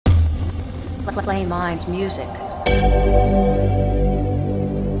Playminds music.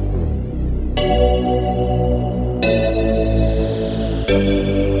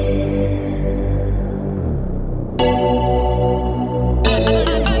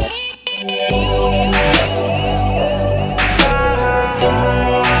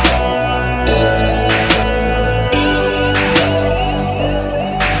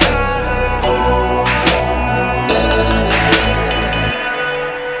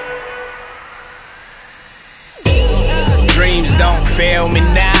 Dreams don't fail me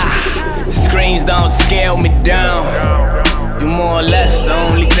now, screens don't scale me down. You're more or less the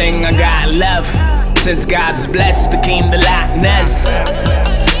only thing I got left, since God's blessed became the Lochness.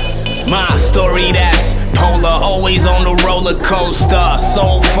 My story that's polar, always on the roller coaster,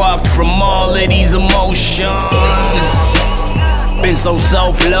 so fucked from all of these emotions. Been so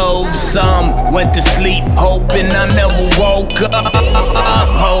self-loathesome, went to sleep hoping I never woke up.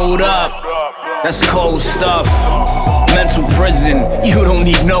 Hold up, that's cold stuff. Mental prison, you don't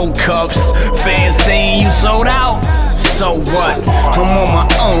need no cuffs. Fans saying you sold out, so what? I'm on my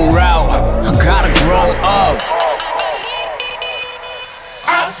own route, I gotta grow up.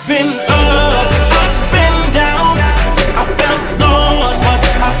 I've been up, I've been down, I felt lost, but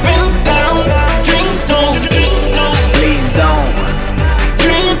I've been found. Dreams don't, Please don't.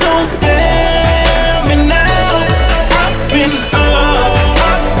 dreams don't fail me now. I've been up,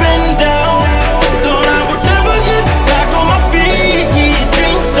 I've been down, thought I would never get back on my feet.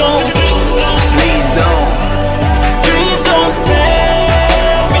 Dreams don't, Please don't. dreams don't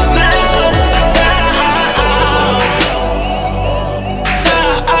fail me now.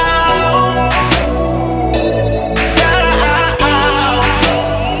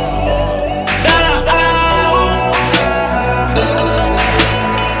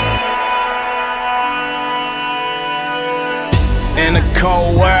 In a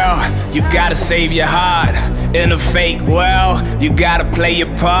cold world, you gotta save your heart. In a fake world, you gotta play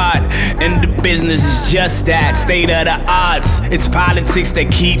your part. And the business is just that, state of the arts. It's politics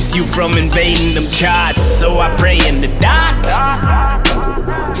that keeps you from invading them charts. So I pray in the dark.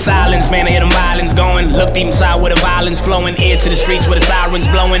 Silence, man, I hear them violins going. Look deep inside where the violence flowing. Ear to the streets where the sirens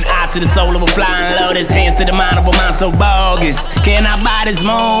blowing. Eye to the soul of a flying lotus. Hands to the mind of a mind so bogus. Can I buy this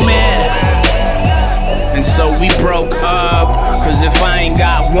moment? And so we broke up, cause if I ain't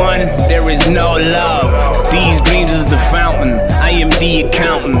got one, there is no love. These dreams is the fountain, I am the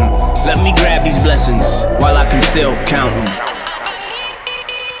accountant. Let me grab these blessings while I can still count them.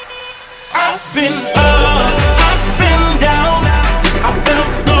 I've been